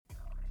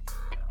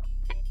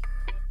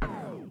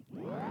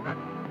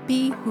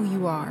Be who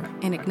you are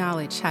and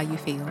acknowledge how you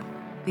feel,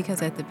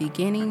 because at the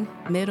beginning,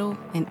 middle,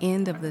 and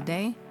end of the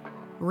day,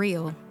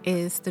 real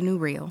is the new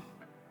real.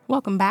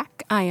 Welcome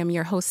back. I am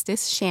your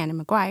hostess,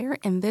 Shannon McGuire,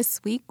 and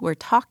this week we're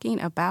talking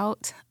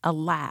about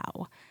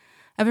allow.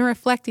 I've been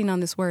reflecting on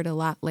this word a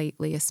lot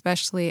lately,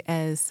 especially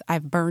as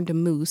I've burned a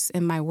moose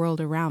and my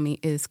world around me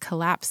is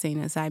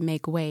collapsing as I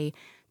make way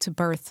to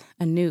birth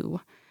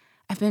anew.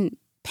 I've been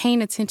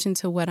paying attention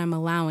to what I'm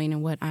allowing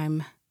and what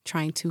I'm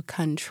trying to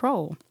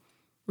control.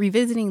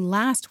 Revisiting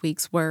last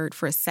week's word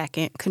for a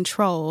second,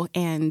 control,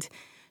 and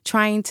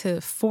trying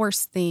to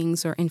force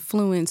things or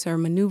influence or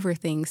maneuver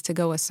things to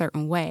go a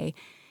certain way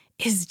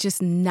is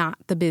just not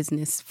the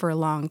business for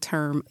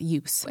long-term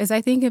use. As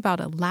I think about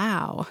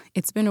allow,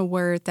 it's been a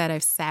word that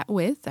I've sat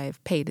with,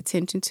 I've paid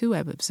attention to,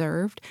 I've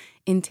observed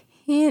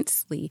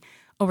intensely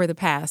over the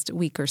past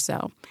week or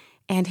so.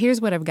 And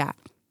here's what I've got.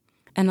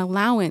 An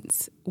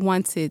allowance,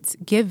 once it's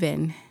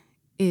given,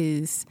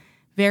 is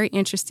very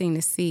interesting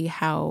to see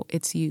how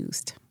it's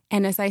used.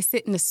 And as I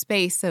sit in the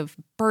space of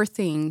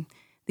birthing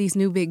these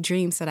new big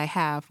dreams that I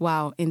have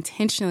while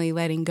intentionally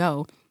letting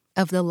go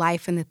of the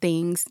life and the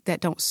things that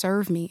don't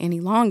serve me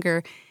any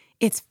longer,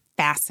 it's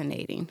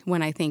fascinating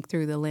when I think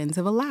through the lens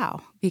of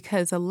allow,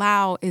 because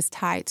allow is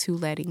tied to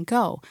letting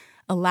go.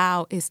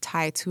 Allow is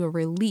tied to a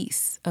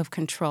release of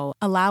control.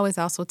 Allow is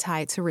also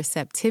tied to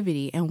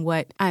receptivity and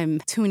what I'm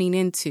tuning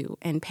into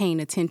and paying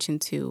attention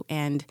to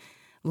and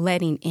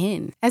letting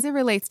in. As it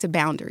relates to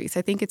boundaries,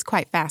 I think it's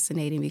quite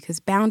fascinating because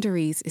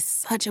boundaries is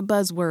such a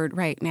buzzword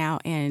right now,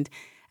 and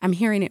I'm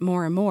hearing it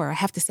more and more. I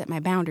have to set my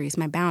boundaries.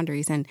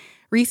 And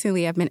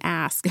recently I've been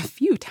asked a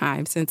few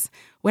times since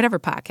whatever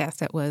podcast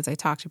that was, I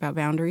talked about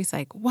boundaries,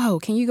 like, whoa,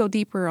 can you go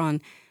deeper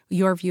on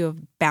your view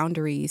of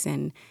boundaries?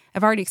 And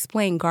I've already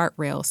explained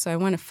guardrails, so I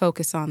want to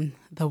focus on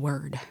the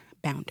word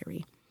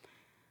boundary.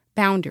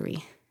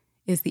 Boundary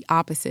is the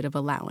opposite of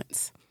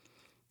allowance.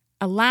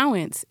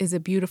 Allowance is a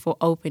beautiful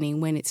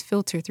opening when it's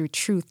filtered through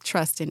truth,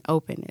 trust, and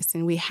openness,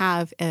 and we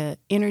have an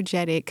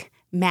energetic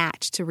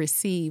match to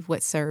receive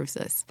what serves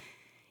us.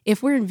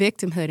 If we're in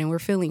victimhood and we're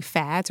feeling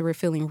fads or we're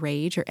feeling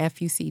rage or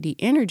FUCD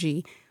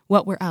energy,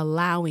 what we're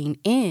allowing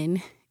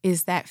in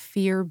is that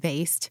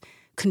fear-based,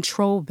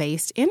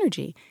 control-based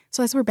energy.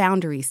 So that's where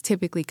boundaries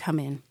typically come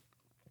in.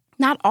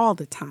 Not all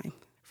the time.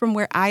 From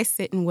where I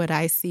sit and what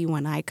I see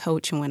when I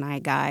coach and when I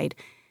guide,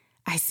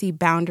 I see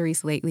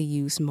boundaries lately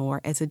used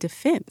more as a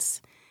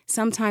defense,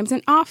 sometimes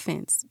an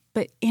offense,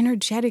 but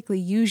energetically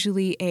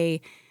usually a,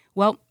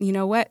 well, you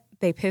know what?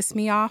 They piss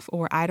me off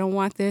or I don't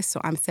want this, so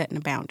I'm setting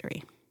a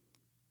boundary.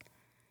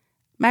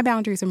 My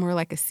boundaries are more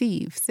like a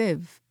sieve,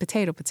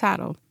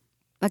 potato,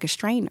 like a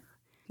strainer.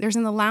 There's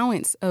an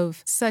allowance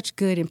of such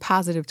good and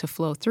positive to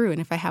flow through. And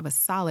if I have a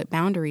solid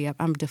boundary up,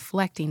 I'm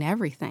deflecting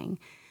everything.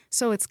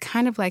 So it's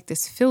kind of like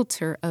this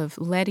filter of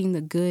letting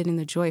the good and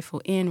the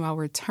joyful in while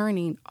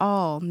returning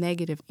all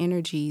negative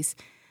energies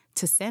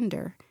to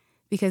sender,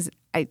 because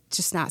it's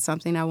just not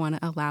something I want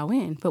to allow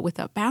in. But with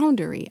a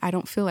boundary, I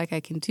don't feel like I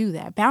can do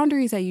that.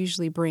 Boundaries I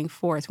usually bring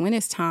forth when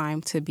it's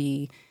time to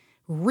be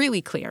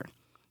really clear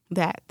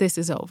that this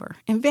is over.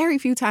 And very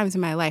few times in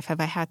my life have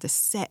I had to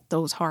set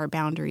those hard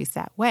boundaries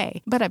that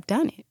way, but I've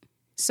done it.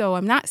 So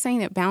I'm not saying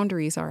that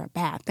boundaries are a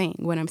bad thing.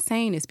 What I'm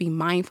saying is be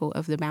mindful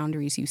of the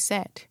boundaries you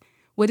set.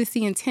 What is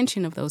the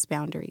intention of those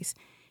boundaries?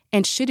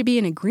 And should it be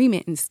an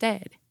agreement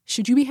instead?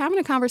 Should you be having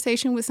a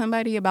conversation with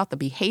somebody about the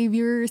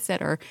behaviors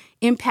that are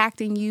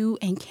impacting you?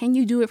 And can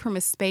you do it from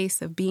a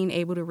space of being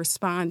able to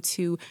respond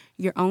to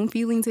your own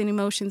feelings and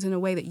emotions in a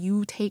way that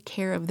you take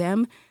care of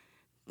them,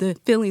 the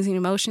feelings and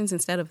emotions,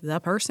 instead of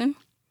the person?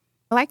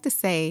 I like to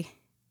say,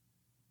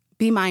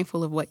 be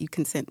mindful of what you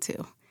consent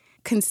to.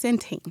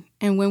 Consenting.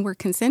 And when we're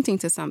consenting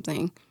to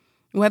something,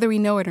 whether we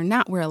know it or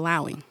not, we're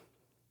allowing.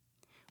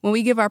 When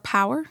we give our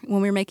power,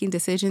 when we're making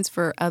decisions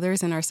for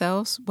others and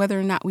ourselves, whether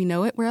or not we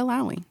know it, we're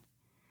allowing.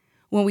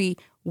 When we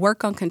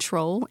work on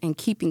control and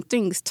keeping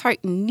things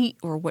tight and neat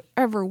or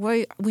whatever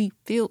way we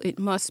feel it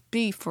must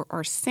be for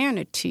our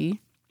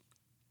sanity,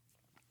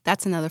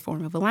 that's another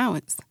form of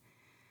allowance.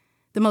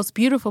 The most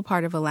beautiful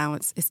part of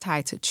allowance is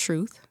tied to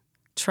truth,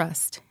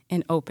 trust,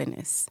 and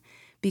openness.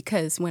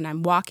 Because when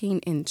I'm walking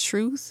in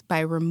truth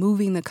by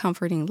removing the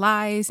comforting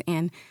lies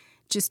and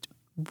just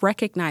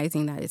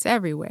recognizing that it's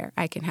everywhere,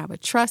 I can have a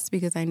trust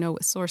because I know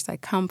what source I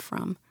come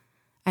from.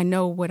 I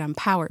know what I'm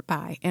powered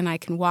by, and I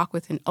can walk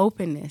with an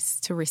openness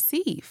to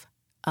receive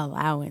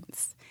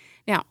allowance.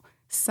 Now,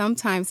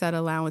 sometimes that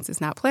allowance is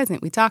not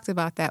pleasant. We talked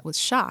about that with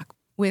shock.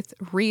 With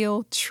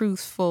real,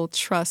 truthful,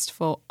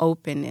 trustful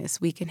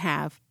openness, we can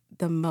have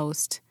the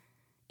most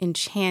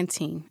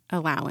enchanting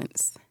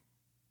allowance.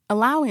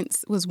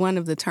 Allowance was one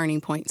of the turning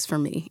points for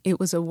me.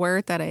 It was a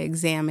word that I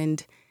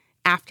examined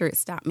after it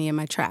stopped me in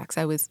my tracks.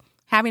 I was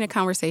having a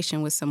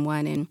conversation with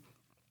someone, and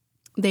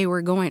they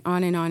were going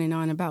on and on and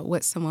on about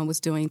what someone was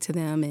doing to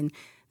them and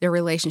their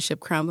relationship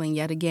crumbling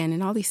yet again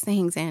and all these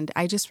things. And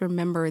I just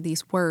remember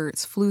these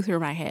words flew through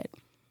my head.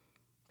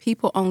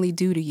 People only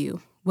do to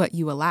you what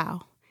you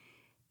allow.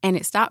 And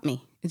it stopped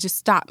me. It just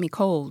stopped me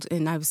cold.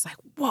 And I was like,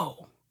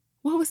 whoa,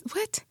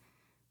 what?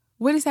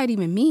 what does that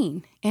even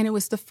mean? And it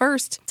was the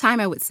first time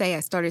I would say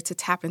I started to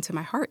tap into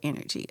my heart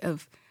energy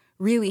of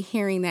really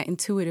hearing that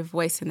intuitive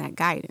voice and that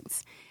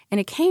guidance. And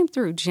it came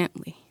through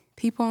gently.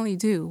 People only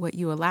do what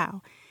you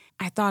allow.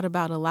 I thought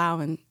about allow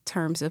in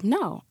terms of,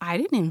 no, I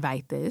didn't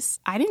invite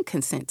this. I didn't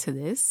consent to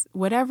this,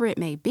 whatever it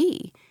may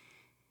be.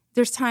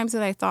 There's times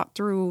that I thought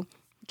through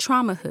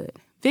traumahood,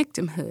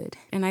 victimhood,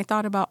 and I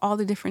thought about all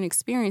the different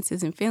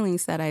experiences and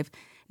feelings that I've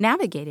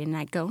navigated. And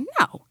I'd go,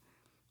 no,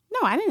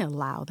 I didn't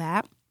allow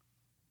that.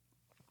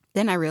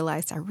 Then I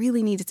realized I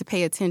really needed to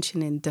pay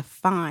attention and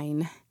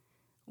define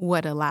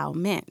what allow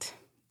meant.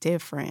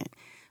 Different.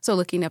 So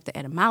looking up the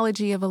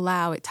etymology of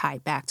allow, it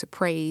tied back to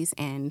praise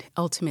and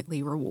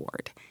ultimately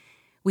reward.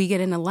 We get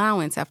an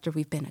allowance after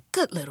we've been a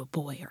good little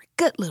boy or a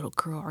good little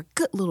girl or a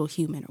good little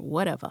human or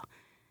whatever.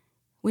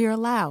 We are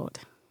allowed.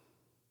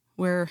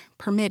 We're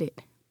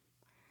permitted.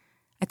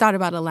 I thought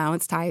about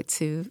allowance tied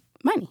to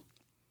money.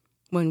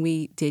 When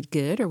we did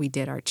good or we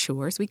did our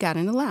chores, we got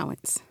an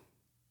allowance.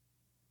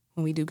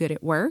 When we do good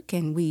at work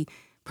and we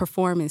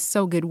perform in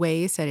so good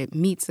ways that it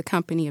meets the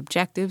company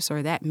objectives,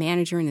 or that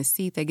manager in the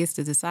seat that gets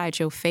to decide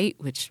your fate,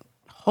 which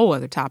a whole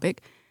other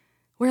topic,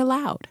 we're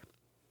allowed.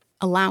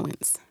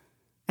 Allowance.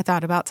 I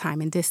thought about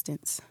time and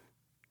distance.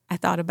 I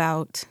thought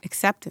about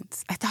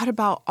acceptance. I thought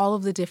about all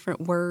of the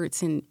different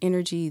words and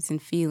energies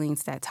and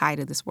feelings that tie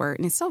to this word.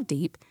 And it's so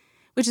deep,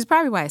 which is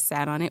probably why I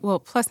sat on it. Well,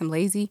 plus I'm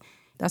lazy.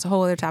 That's a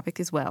whole other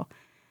topic as well.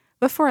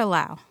 But for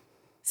allow,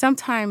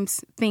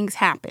 sometimes things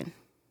happen.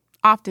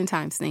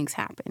 Oftentimes things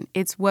happen.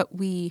 It's what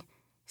we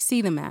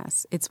see them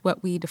as. It's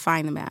what we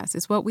define them as.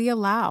 It's what we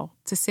allow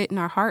to sit in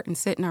our heart and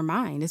sit in our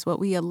mind. It's what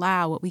we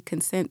allow, what we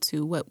consent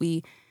to, what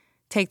we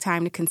take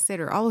time to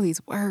consider. All of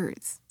these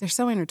words, they're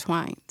so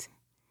intertwined.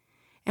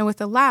 And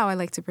with allow, I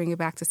like to bring it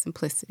back to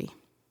simplicity.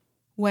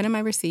 What am I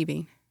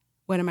receiving?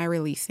 What am I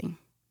releasing?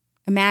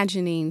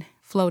 Imagining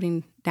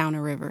floating down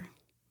a river.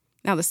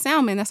 Now, the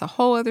salmon, that's a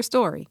whole other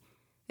story.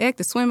 They like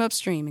to swim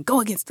upstream and go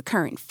against the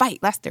current, fight.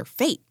 That's their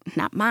fate,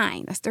 not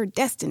mine. That's their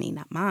destiny,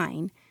 not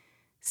mine.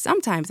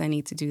 Sometimes I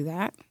need to do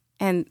that,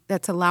 and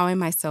that's allowing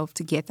myself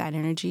to get that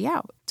energy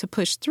out, to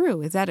push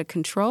through. Is that a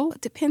control?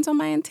 It depends on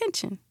my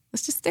intention.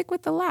 Let's just stick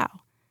with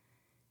allow.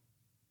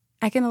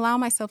 I can allow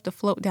myself to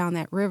float down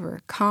that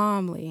river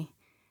calmly.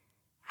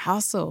 I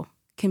also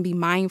can be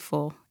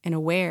mindful and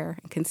aware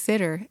and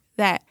consider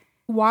that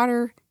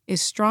water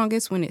is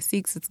strongest when it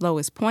seeks its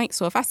lowest point.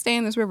 So if I stay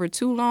in this river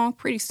too long,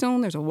 pretty soon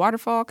there's a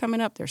waterfall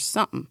coming up. There's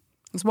something.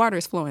 This water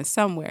is flowing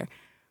somewhere.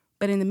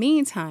 But in the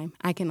meantime,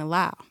 I can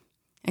allow.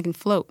 I can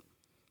float.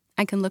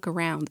 I can look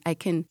around. I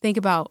can think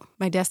about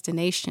my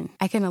destination.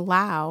 I can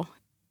allow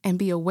and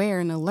be aware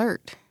and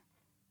alert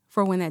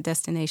for when that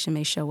destination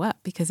may show up,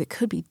 because it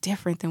could be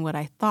different than what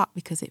I thought,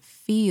 because it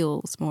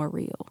feels more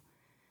real.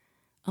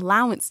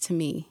 Allowance to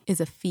me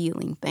is a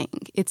feeling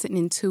thing. It's an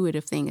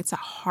intuitive thing. It's a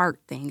heart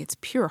thing. It's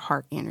pure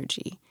heart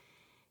energy.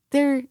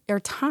 There are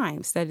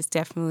times that it's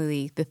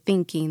definitely the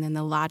thinking and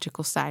the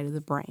logical side of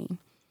the brain.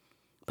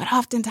 But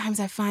oftentimes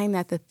I find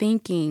that the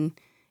thinking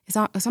is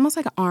it's almost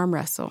like an arm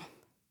wrestle.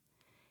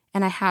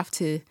 And I have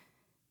to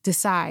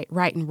decide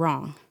right and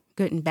wrong,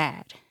 good and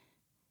bad.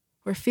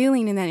 Where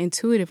feeling in that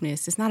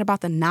intuitiveness is not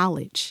about the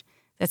knowledge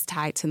that's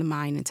tied to the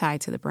mind and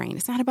tied to the brain.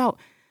 It's not about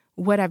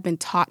what I've been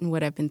taught and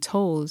what I've been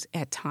told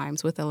at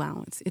times with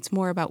allowance. It's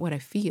more about what I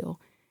feel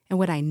and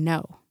what I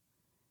know.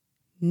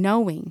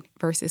 Knowing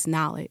versus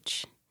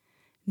knowledge.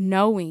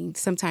 Knowing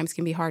sometimes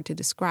can be hard to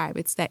describe.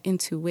 It's that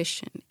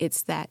intuition.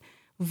 It's that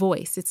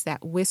voice. It's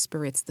that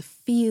whisper. It's the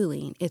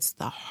feeling. It's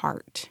the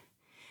heart.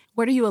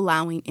 What are you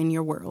allowing in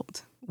your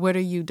world? What are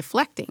you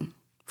deflecting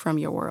from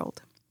your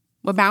world?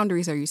 What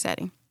boundaries are you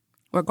setting?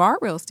 What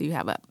guardrails do you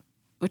have up?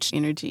 Which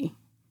energy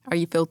are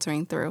you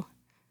filtering through?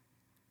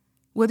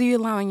 What are you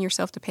allowing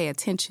yourself to pay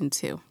attention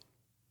to?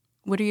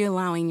 What are you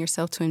allowing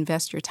yourself to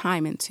invest your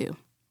time into?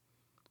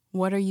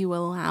 What are you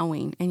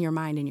allowing in your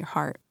mind and your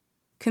heart?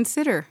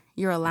 Consider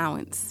your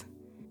allowance,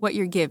 what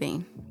you're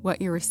giving, what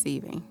you're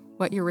receiving,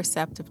 what you're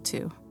receptive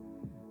to,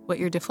 what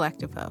you're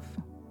deflective of.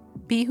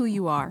 Be who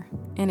you are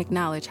and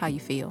acknowledge how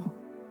you feel,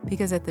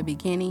 because at the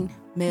beginning,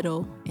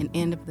 middle, and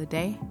end of the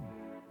day,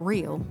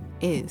 real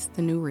is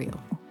the new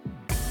real.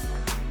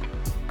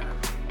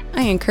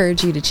 I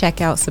encourage you to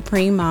check out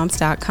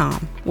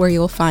SupremeMoms.com, where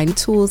you'll find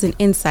tools and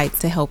insights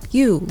to help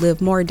you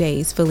live more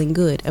days feeling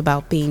good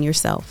about being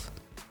yourself.